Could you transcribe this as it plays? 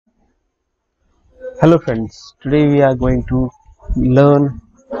Hello friends, today we are going to learn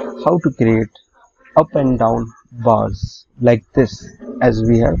how to create up and down bars like this as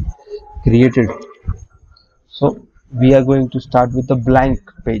we have created. So we are going to start with the blank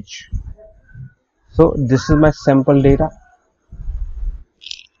page. So this is my sample data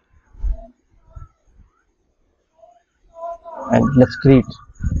and let's create.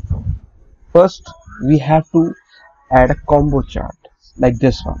 First we have to add a combo chart like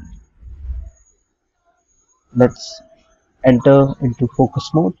this one. Let's enter into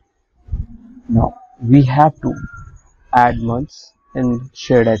focus mode. Now we have to add months in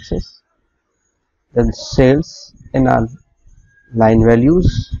shared axis, then sales in our line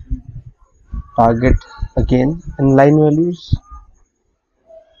values, target again in line values.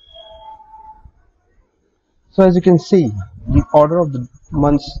 So as you can see, the order of the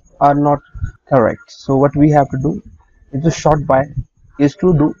months are not correct. So what we have to do is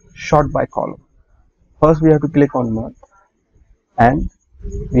to do sort by column. First we have to click on month and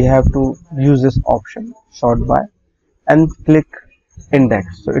we have to use this option sort by and click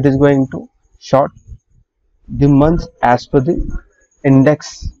index. So it is going to sort the months as per the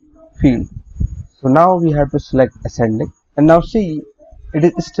index field. So now we have to select ascending and now see it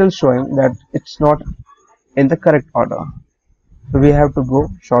is still showing that it's not in the correct order. So we have to go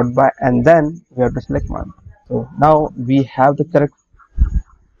sort by and then we have to select month. So now we have the correct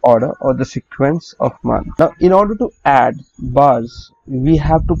order or the sequence of month. Now in order to add bars we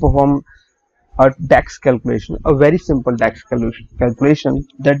have to perform a DAX calculation, a very simple DAX calculation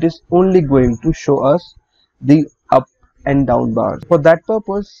that is only going to show us the up and down bars. For that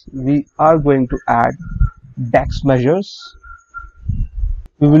purpose we are going to add DAX measures.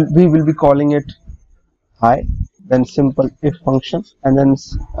 We will be calling it high, then simple if function, and then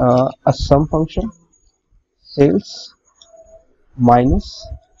a sum function, sales minus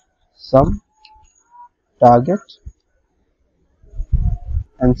sum target,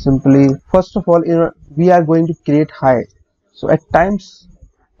 and simply first of all we are going to create high. So at times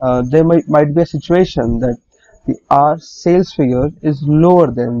there might be a situation that our sales figure is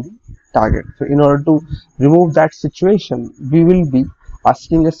lower than the target. So in order to remove that situation we will be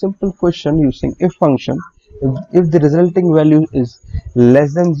asking a simple question using if function. If the resulting value is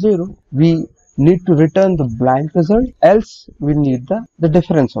less than 0, we need to return the blank result, else we need the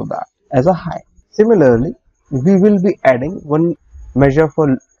difference of that as a high. Similarly, we will be adding one measure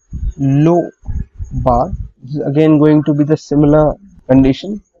for low bar. This is again going to be the similar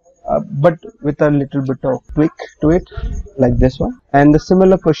condition, but with a little bit of tweak to it like this one. And the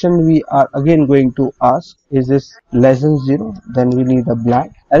similar question we are again going to ask, is this less than 0, then we need a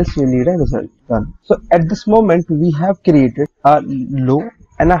blank, else we need a result. Done. So at this moment we have created a low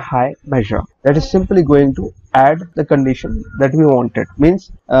and a high measure that is simply going to add the condition that we wanted.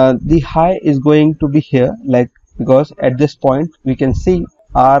 Means the high is going to be here, like, because at this point we can see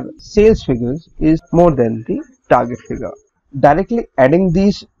our sales figures is more than the target figure. Directly adding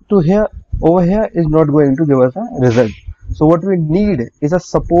these to here over here is not going to give us a result. So what we need is a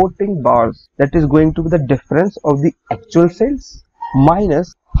supporting bars that is going to be the difference of the actual sales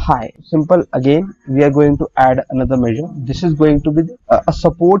minus high. Simple. Again we are going to add another measure. This is going to be a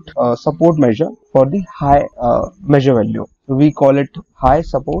support measure for the high measure value. So we call it high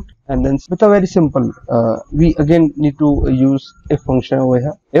support, and then with a very simple we again need to use if function over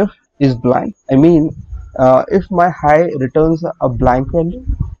here. If is blank, I mean if my high returns a blank value,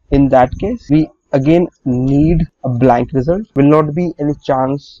 in that case we again need a blank result. Will not be any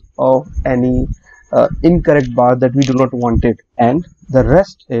chance of any incorrect bar that we do not want it, and the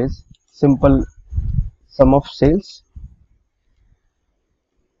rest is simple sum of sales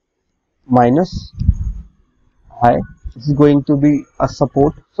minus high. This is going to be a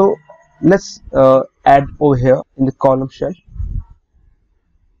support. So let's add over here in the column shell,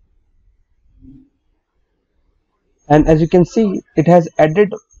 and as you can see it has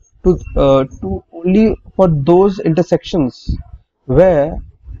added to only for those intersections where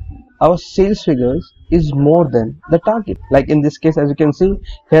our sales figures is more than the target. Like in this case, as you can see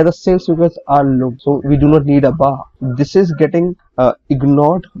here the sales figures are low, so we do not need a bar. This is getting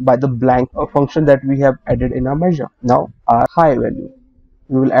ignored by the blank function that we have added in our measure. Now our high value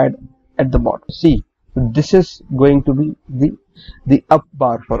we will add at the bottom. See, this is going to be the up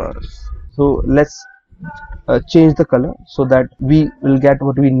bar for us. So let's change the color so that we will get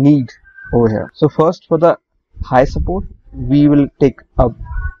what we need over here. So first for the high support we will take a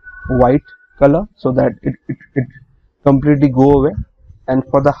white color so that it completely go away, and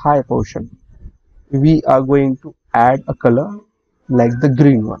for the high portion we are going to add a color like the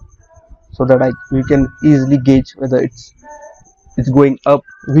green one so that we can easily gauge whether it's it's going up.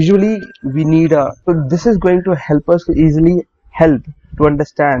 Visually we need a, so this is going to help us to easily help to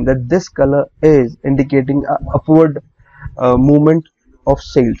understand that this color is indicating a upward movement of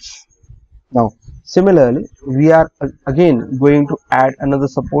sales. Now similarly we are again going to add another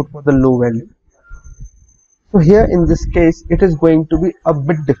support for the low value. So here in this case it is going to be a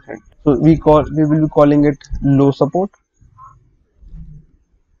bit different, so we will be calling it low support.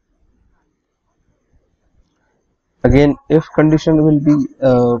 Again, if condition will be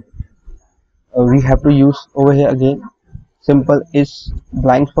we have to use over here again simple is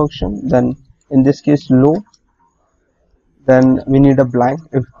blank function, then in this case low, then we need a blank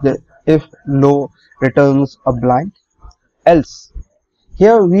if low returns a blank, else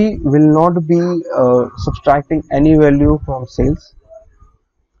here we will not be subtracting any value from sales,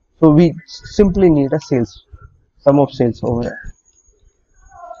 so we simply need a sales sum of sales over here.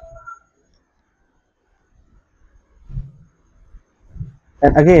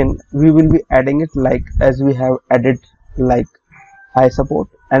 And again we will be adding it like as we have added like high support,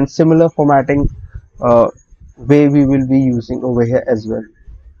 and similar formatting way we will be using over here as well.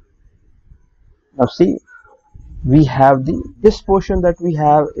 Now see, we have this portion that we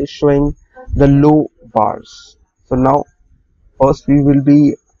have is showing the low bars. So now first we will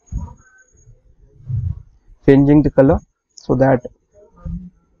be changing the color so that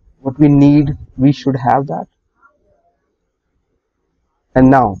what we need we should have that. And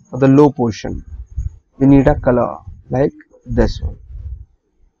now for the low portion we need a color like this one.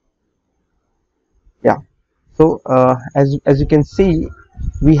 Yeah, so as you can see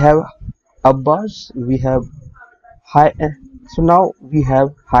we have up bars, we have high, and so now we have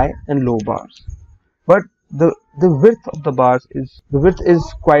high and low bars, but the width of the width is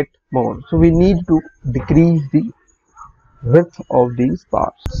quite more, so we need to decrease the width of these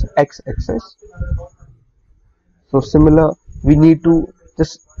bars, x-axis. So similar we need to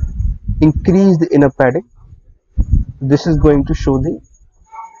just increase the inner padding. This is going to show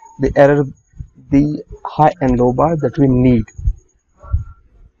the error, the high and low bar that we need.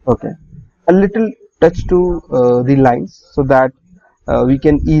 Okay, a little touch to the lines so that we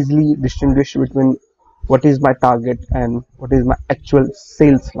can easily distinguish between what is my target and what is my actual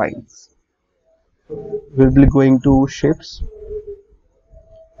sales lines. We'll be going to shapes,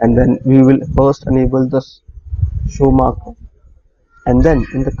 and then we will first enable this show marker, and then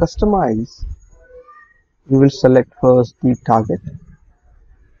in the customize we will select first the target,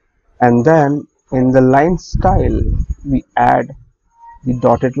 and then in the line style we add the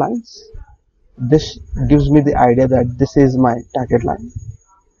dotted lines. This gives me the idea that this is my target line,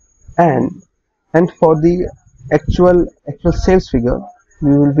 and for the actual sales figure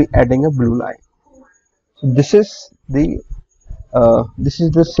we will be adding a blue line. So this is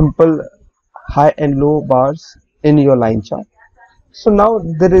the simple high and low bars in your line chart. So now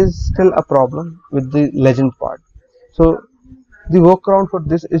there is still a problem with the legend part. So the workaround for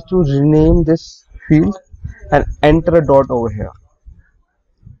this is to rename this field and enter a dot over here,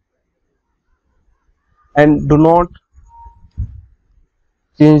 and do not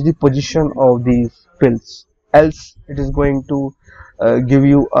change the position of these fields, else it is going to give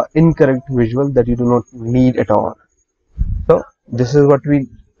you an incorrect visual that you do not need at all. So this is what we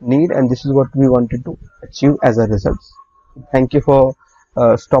need, and this is what we wanted to achieve as a result. Thank you for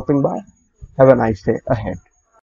stopping by. Have a nice day ahead.